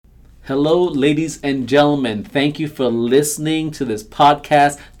Hello, ladies and gentlemen. Thank you for listening to this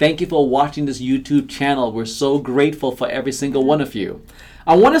podcast. Thank you for watching this YouTube channel. We're so grateful for every single one of you.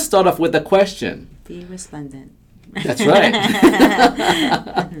 I want to start off with a question. Be resplendent. That's right.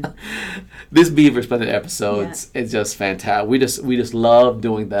 This Be Resplendent episodes is just fantastic. We just love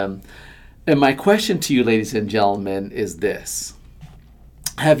doing them. And my question to you, ladies and gentlemen, is this.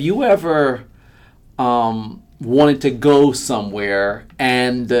 Have you ever wanted to go somewhere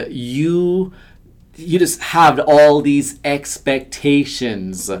and you just have all these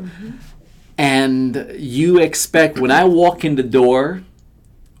expectations, and you expect when I walk in the door,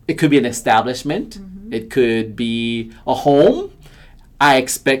 it could be an establishment, it could be a home. I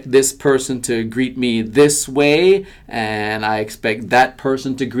expect this person to greet me this way, and I expect that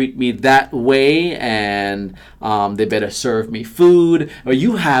person to greet me that way, and they better serve me food. Or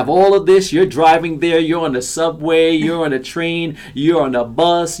you have all of this, you're driving there, you're on the subway, you're on a train, you're on a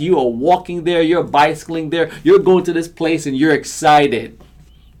bus, you are walking there, you're bicycling there, you're going to this place, and you're excited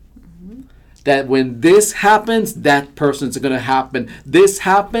that when this happens, that person's going to happen. This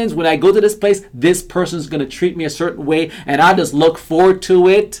happens, when I go to this place, this person's going to treat me a certain way, and I just look forward to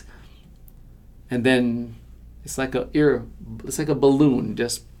it. And then it's like a balloon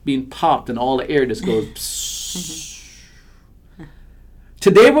just being popped, and all the air just goes psst.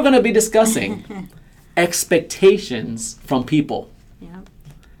 Today we're going to be discussing expectations from people. Yep.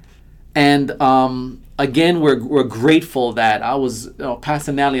 And again, we're grateful that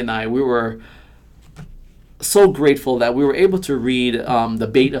Pastor Natalie and I, we were so grateful that we were able to read The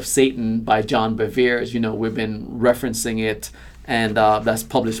Bait of Satan by John Bevere. As you know, we've been referencing it, and that's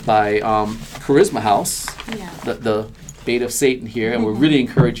published by Charisma House, the Bait of Satan here. And we really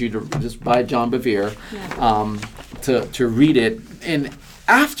encourage you to just buy John Bevere to read it. And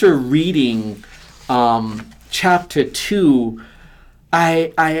after reading chapter 2,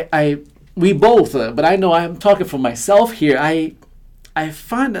 we both, but I know I'm talking for myself here, I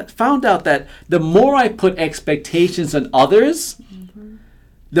found out that the more I put expectations on others,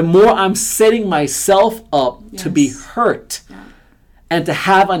 the more I'm setting myself up to be hurt and to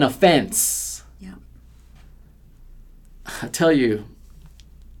have an offense. Yeah. I tell you,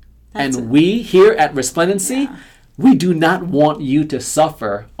 we here at Resplendency, we do not want you to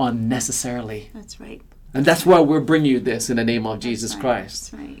suffer unnecessarily. That's right. And that's why we're bringing you this in the name of Jesus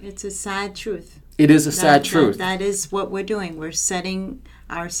Christ. That's right. It's a sad truth. It is a sad truth. That is what we're doing. We're setting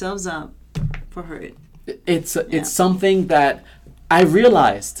ourselves up for hurt. It's something that I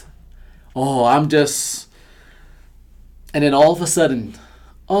realized. And then all of a sudden,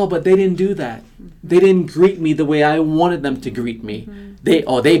 but they didn't do that. They didn't greet me the way I wanted them to greet me.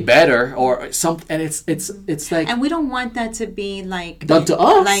 They better or something. And it's like, and we don't want that to be like done to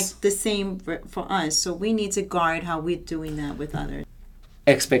us, like the same for us. So we need to guard how we're doing that with others.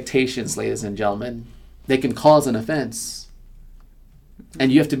 Expectations, ladies and gentlemen, they can cause an offense,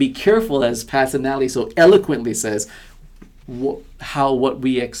 and you have to be careful, as Pastor Natalie so eloquently says, what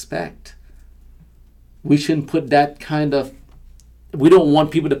we expect. We shouldn't put that kind of. We don't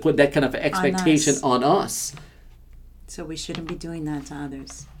want people to put that kind of expectation on us. So we shouldn't be doing that to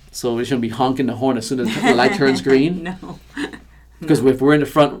others. So we shouldn't be honking the horn as soon as the light turns green? No. Because if we're in the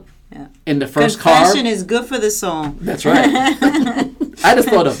front, in the first Confession is good for the soul. That's right. I just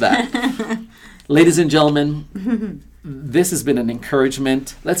thought of that. Ladies and gentlemen, this has been an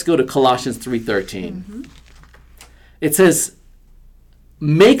encouragement. Let's go to Colossians 3:13. It says,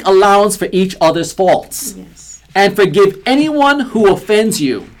 make allowance for each other's faults. Yes. And forgive anyone who offends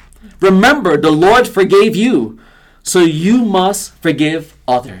you. Remember, the Lord forgave you, so you must forgive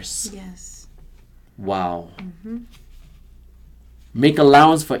others. Yes. Wow. Make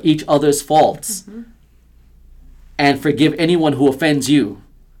allowance for each other's faults. And forgive anyone who offends you.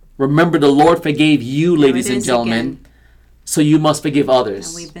 Remember, the Lord forgave you, ladies and gentlemen, so you must forgive others.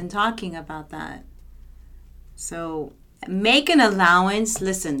 And we've been talking about that. So make an allowance.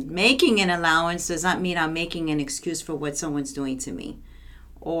 Listen, making an allowance does not mean I'm making an excuse for what someone's doing to me.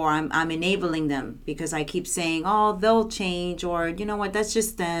 Or I'm enabling them because I keep saying, they'll change. Or, you know what, that's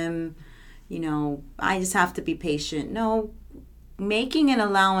just them. You know, I just have to be patient. No, making an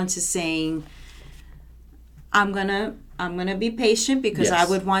allowance is saying, I'm gonna be patient because I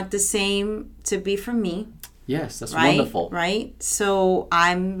would want the same to be for me. Yes, that's right? wonderful. Right? So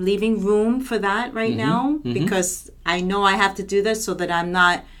I'm leaving room for that right now because I know I have to do this so that I'm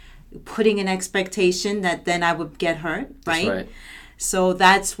not putting an expectation that then I would get hurt, right? That's right. So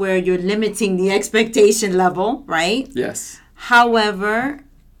that's where you're limiting the expectation level, right? Yes. However,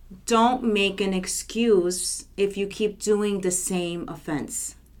 don't make an excuse if you keep doing the same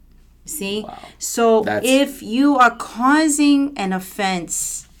offense. See? Wow. So if you are causing an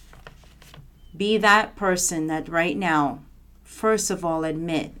offense be that person that right now, first of all,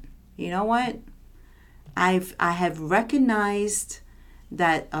 admit, you know what? I have recognized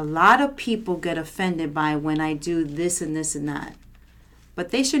that a lot of people get offended by when I do this and this and that.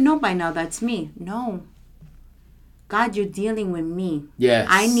 But they should know by now that's me. No. God, you're dealing with me. Yes.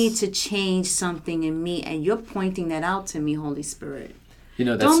 I need to change something in me, and you're pointing that out to me, Holy Spirit. You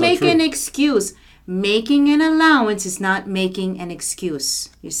know, that's Don't so make true. an excuse. Making an allowance is not making an excuse.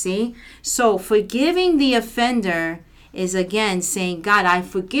 You see? So forgiving the offender is again saying, God, I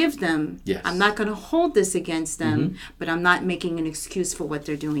forgive them. Yes. I'm not going to hold this against them, but I'm not making an excuse for what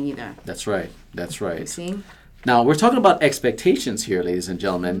they're doing either. That's right. That's right. You see? Now, we're talking about expectations here, ladies and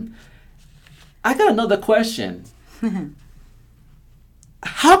gentlemen. I got another question.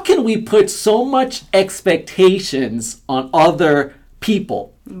 How can we put so much expectations on other people?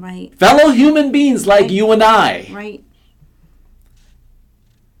 Right. Fellow human beings like you and I. Right.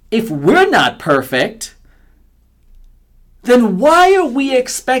 If we're not perfect, then why are we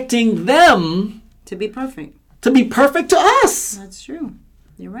expecting them To be perfect. to be perfect to us? That's true.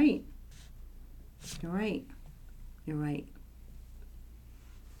 You're right. You're right. You're right.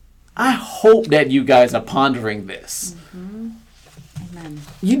 I hope that you guys are pondering this. Amen.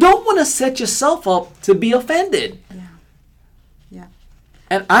 You don't want to set yourself up to be offended. Yeah. Yeah.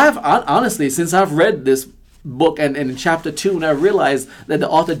 And I've honestly, since I've read this book and in chapter 2, and I realized that the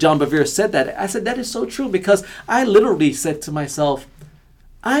author John Bevere said that, I said, that is so true, because I literally said to myself,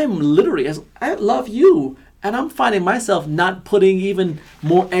 I love you, and I'm finding myself not putting even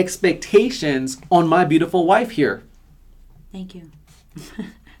more expectations on my beautiful wife here. Thank you.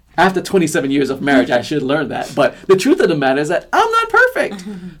 After 27 years of marriage, I should learn that. But the truth of the matter is that I'm not perfect.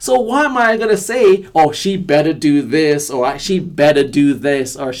 So why am I going to say, oh, she better do this, or she better do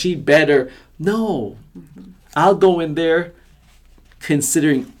this, or she better... No. I'll go in there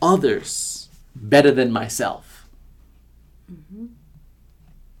considering others better than myself.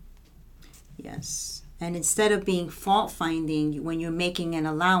 Yes. And instead of being fault-finding, when you're making an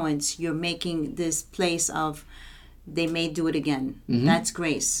allowance, you're making this place of, they may do it again. That's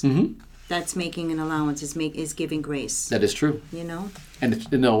grace. That's making an allowance. Is giving grace. That is true. You know? And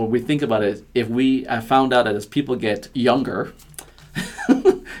when we think about it, I found out that as people get younger,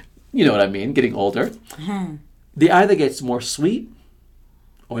 you know what I mean, getting older, they either get more sweet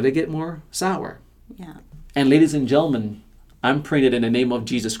or they get more sour. Yeah. And ladies and gentlemen, I'm praying that in the name of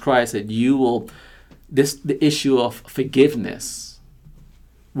Jesus Christ that you will, the issue of forgiveness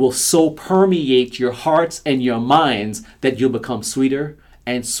will so permeate your hearts and your minds that you'll become sweeter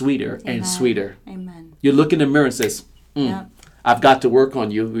and sweeter and sweeter. Amen. You look in the mirror and says, I've got to work on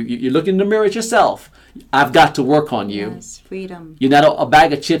you. You look in the mirror at yourself. I've got to work on you. Yes, freedom. You're not a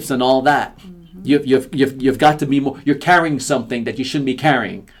bag of chips and all that. You've got to be more. You're carrying something that you shouldn't be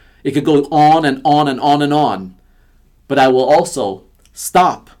carrying. It could go on and on and on and on. But I will also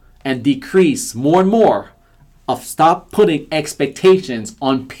stop and decrease more and more of stop putting expectations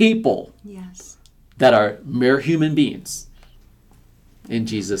on people Yes. that are mere human beings. In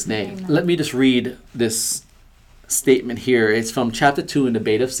Jesus' name. Amen. Let me just read this statement here. It's from chapter 2 in the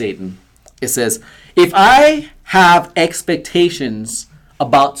Bait of Satan. It says, if I have expectations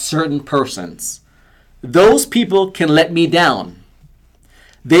about certain persons, those people can let me down.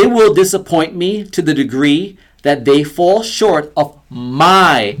 They will disappoint me to the degree that they fall short of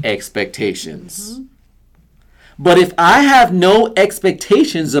my expectations. But if I have no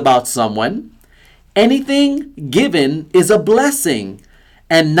expectations about someone, anything given is a blessing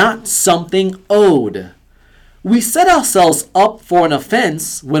and not something owed. We set ourselves up for an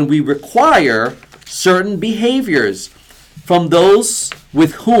offense when we require certain behaviors from those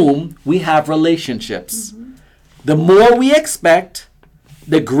with whom we have relationships. The more we expect,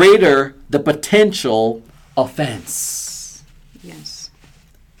 the greater the potential offense. Yes.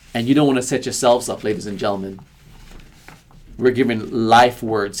 And you don't want to set yourselves up, ladies and gentlemen. We're giving life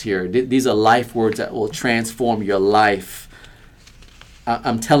words here. These are life words that will transform your life.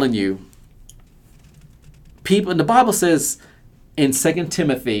 I'm telling you. People, and the Bible says in 2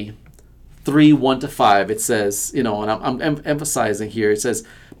 Timothy 3:1-5, it says, and I'm emphasizing here, it says,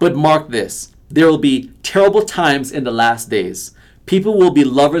 but mark this, there will be terrible times in the last days. People will be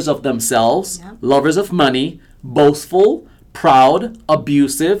lovers of themselves, lovers of money, boastful, proud,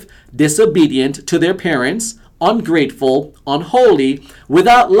 abusive, disobedient to their parents, ungrateful, unholy,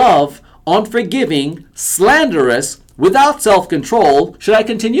 without love, unforgiving, slanderous, without self-control. Should I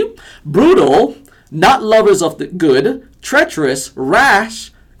continue? Brutal, not lovers of the good, treacherous,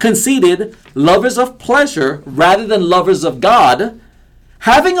 rash, conceited, lovers of pleasure rather than lovers of God,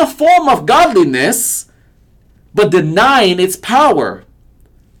 having a form of godliness, but denying its power.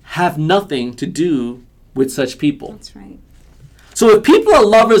 have nothing to do with such people. That's right. So if people are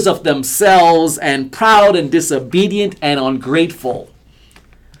lovers of themselves and proud and disobedient and ungrateful,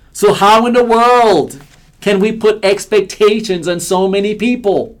 so how in the world can we put expectations on so many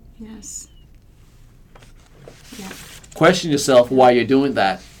people? Yes. Yeah. Question yourself why you're doing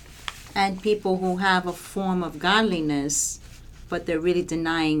that. And people who have a form of godliness, but they're really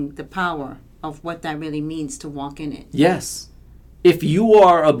denying the power of what that really means to walk in it. Yes. If you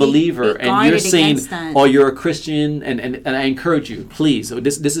are a believer be and you're saying, against that. or you're a Christian, and I encourage you, please,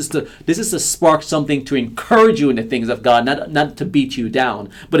 this is to spark something to encourage you in the things of God, not to beat you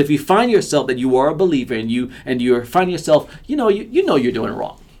down. But if you find yourself that you are a believer and you're finding yourself, you know you're doing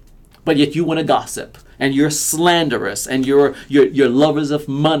wrong, but yet you want to gossip, and you're slanderous, and you're lovers of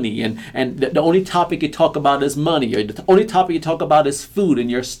money, and the only topic you talk about is money, or the only topic you talk about is food in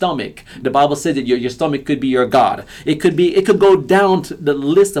your stomach. The Bible says that your stomach could be your God. It could go down to the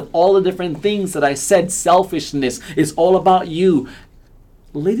list of all the different things that I said. Selfishness is all about you.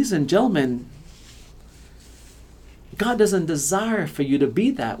 Ladies and gentlemen, God doesn't desire for you to be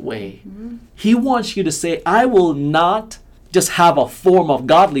that way. Mm-hmm. He wants you to say, I will not just have a form of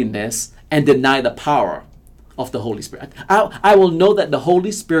godliness and deny the power of the Holy Spirit. I will know that the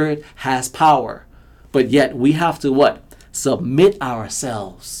Holy Spirit has power, but yet we have to what? Submit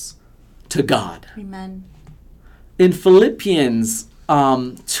ourselves to God. Amen. In Philippians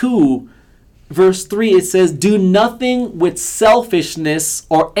 2, verse 3, it says, do nothing with selfishness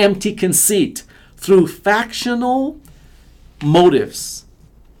or empty conceit through factional motives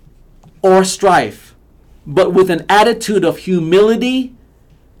or strife, but with an attitude of humility,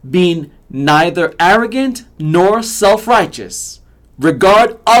 being neither arrogant nor self-righteous.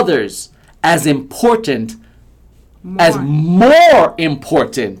 Regard others as important, more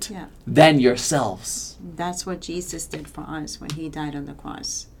important than yourselves. That's what Jesus did for us when he died on the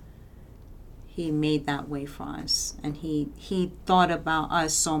cross. He made that way for us. And he thought about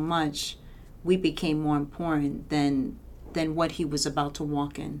us so much, we became more important than what he was about to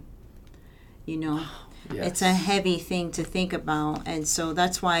walk in. You know? Yes. It's a heavy thing to think about, and so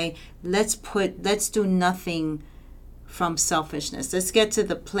that's why let's do nothing from selfishness. Let's get to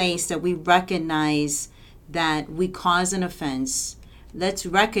the place that we recognize that we cause an offense. Let's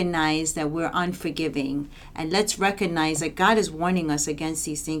recognize that we're unforgiving, and let's recognize that God is warning us against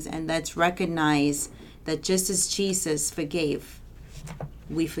these things, and let's recognize that just as Jesus forgave,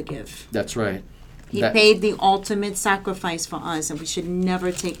 we forgive. That's right. He paid the ultimate sacrifice for us, and we should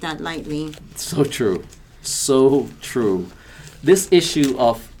never take that lightly. So true. So true. This issue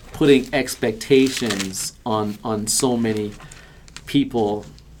of putting expectations on so many people,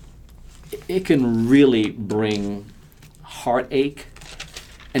 it can really bring heartache.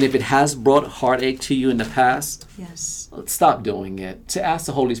 And if it has brought heartache to you in the past, yes, stop doing it. To ask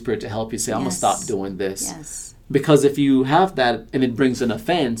the Holy Spirit to help you say, I'm going to stop doing this. Yes. Because if you have that and it brings an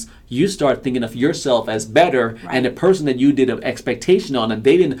offense, you start thinking of yourself as better, right. And the person that you did an expectation on and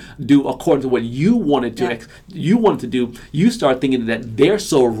they didn't do according to what you wanted to do, you start thinking that they're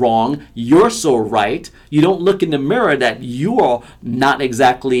so wrong, you're so right. You don't look in the mirror that you are not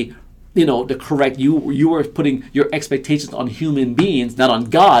exactly the correct. You were putting your expectations on human beings, not on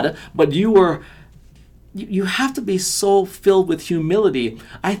God, but you have to be so filled with humility.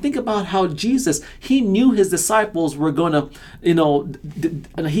 I think about how Jesus, he knew his disciples were going to,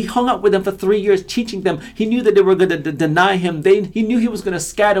 he hung out with them for 3 years teaching them. He knew that they were going to deny him. He knew he was going to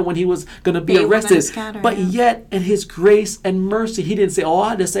scatter when he was going to be arrested. But yet, in his grace and mercy, he didn't say,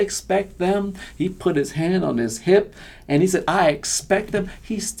 I just expect them. He put his hand on his hip and he said, I expect them.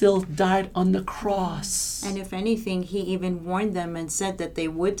 He still died on the cross. And if anything, he even warned them and said that they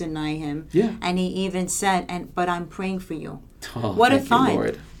would deny him. Yeah. And he even said, but I'm praying for you. Oh, what a thought. Thank you,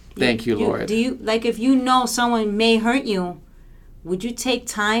 Lord. Thank you, Lord. Do you, if you know someone may hurt you, would you take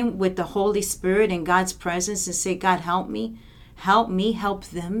time with the Holy Spirit in God's presence and say, God, help me, help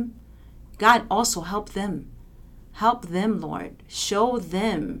them? God, also help them. Help them, Lord. Show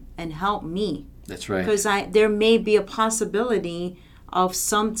them and help me. That's right. Because there may be a possibility of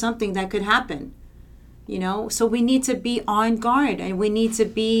something that could happen. So we need to be on guard and we need to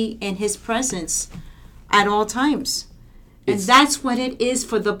be in his presence at all times. And that's what it is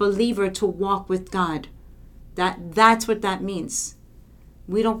for the believer to walk with God. That's what that means.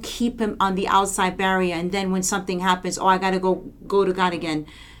 We don't keep him on the outside barrier and then when something happens, I got to go to God again.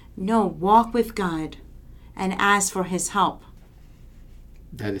 No, walk with God and ask for his help.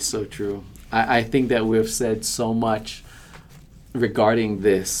 That is so true. I think that we've said so much regarding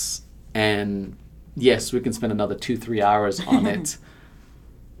this, and yes, we can spend another 2-3 hours on it,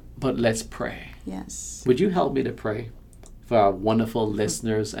 but let's pray. Yes. Would you help me to pray? for our wonderful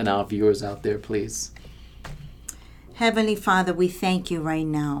listeners and our viewers out there, please. Heavenly Father, we thank you right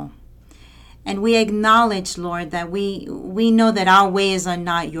now. And we acknowledge, Lord, that we know that our ways are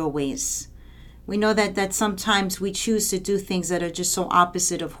not your ways. We know that sometimes we choose to do things that are just so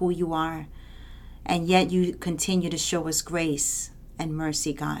opposite of who you are. And yet you continue to show us grace and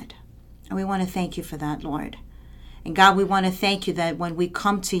mercy, God. And we want to thank you for that, Lord. And God, we want to thank you that when we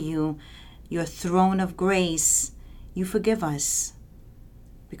come to you, your throne of grace, you forgive us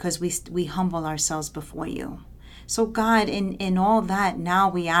because we humble ourselves before you. So God, in all that, now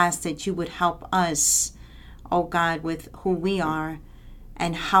we ask that you would help us, oh God, with who we are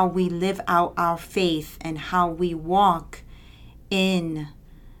and how we live out our faith and how we walk in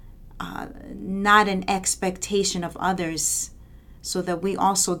not an expectation of others, so that we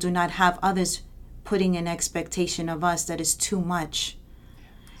also do not have others putting an expectation of us that is too much.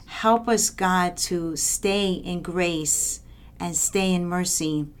 Help us, God, to stay in grace and stay in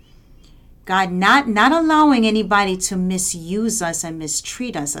mercy. God, not allowing anybody to misuse us and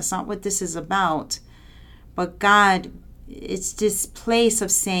mistreat us. That's not what this is about. But God, it's this place of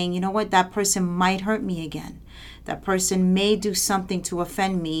saying, you know what, that person might hurt me again. That person may do something to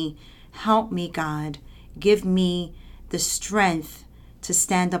offend me. Help me, God. Give me the strength to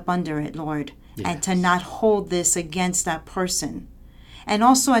stand up under it, Lord, yes, and to not hold this against that person. And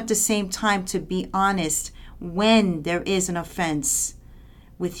also at the same time to be honest when there is an offense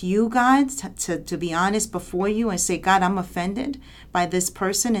with you, God, to be honest before you and say, God, I'm offended by this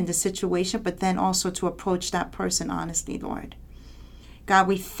person in this situation, but then also to approach that person honestly, Lord. God,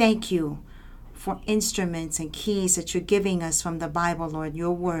 we thank you for instruments and keys that you're giving us from the Bible, Lord,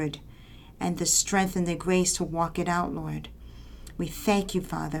 your word, and the strength and the grace to walk it out, Lord. We thank you,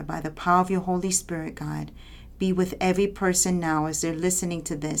 Father, by the power of your Holy Spirit, God. Be with every person now as they're listening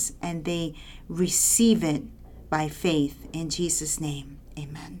to this and they receive it by faith in Jesus' name.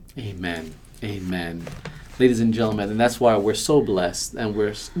 Amen. Amen. Amen. Ladies and gentlemen, and that's why we're so blessed, and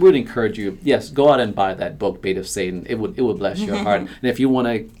we would encourage you, yes, go out and buy that book, Bait of Satan. It would bless your heart. And if you want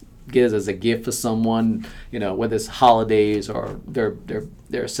to give it as a gift for someone, whether it's holidays or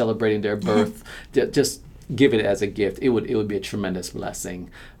they're celebrating their birth, just give it as a gift. It would be a tremendous blessing.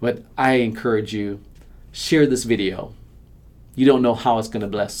 But I encourage you, share this video. You don't know how it's going to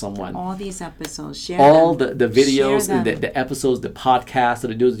bless someone. All these episodes, share all them. the videos, and the episodes, the podcasts,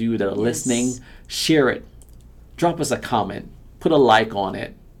 that those of you that are listening, share it. Drop us a comment. Put a like on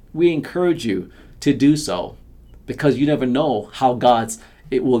it. We encourage you to do so because you never know how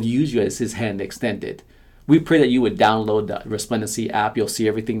it will use you as his hand extended. We pray that you would download the Resplendency app. You'll see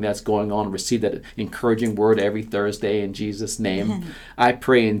everything that's going on. Receive that encouraging word every Thursday in Jesus' name. I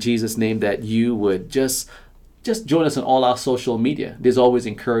pray in Jesus' name that you would just join us on all our social media. There's always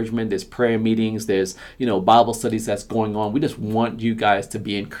encouragement. There's prayer meetings. There's, Bible studies that's going on. We just want you guys to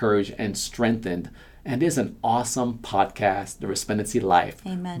be encouraged and strengthened. And there's an awesome podcast, The Resplendency Life.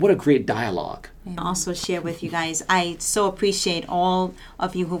 Amen. What a great dialogue. Amen. Also share with you guys. I so appreciate all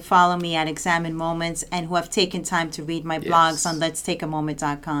of you who follow me at Examine Moments and who have taken time to read my blogs on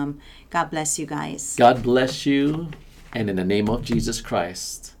letstakeamoment.com. God bless you guys. God bless you. And in the name of Jesus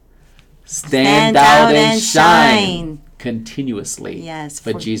Christ, stand out and shine continuously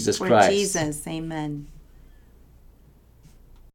for Jesus Christ. For Jesus. Amen.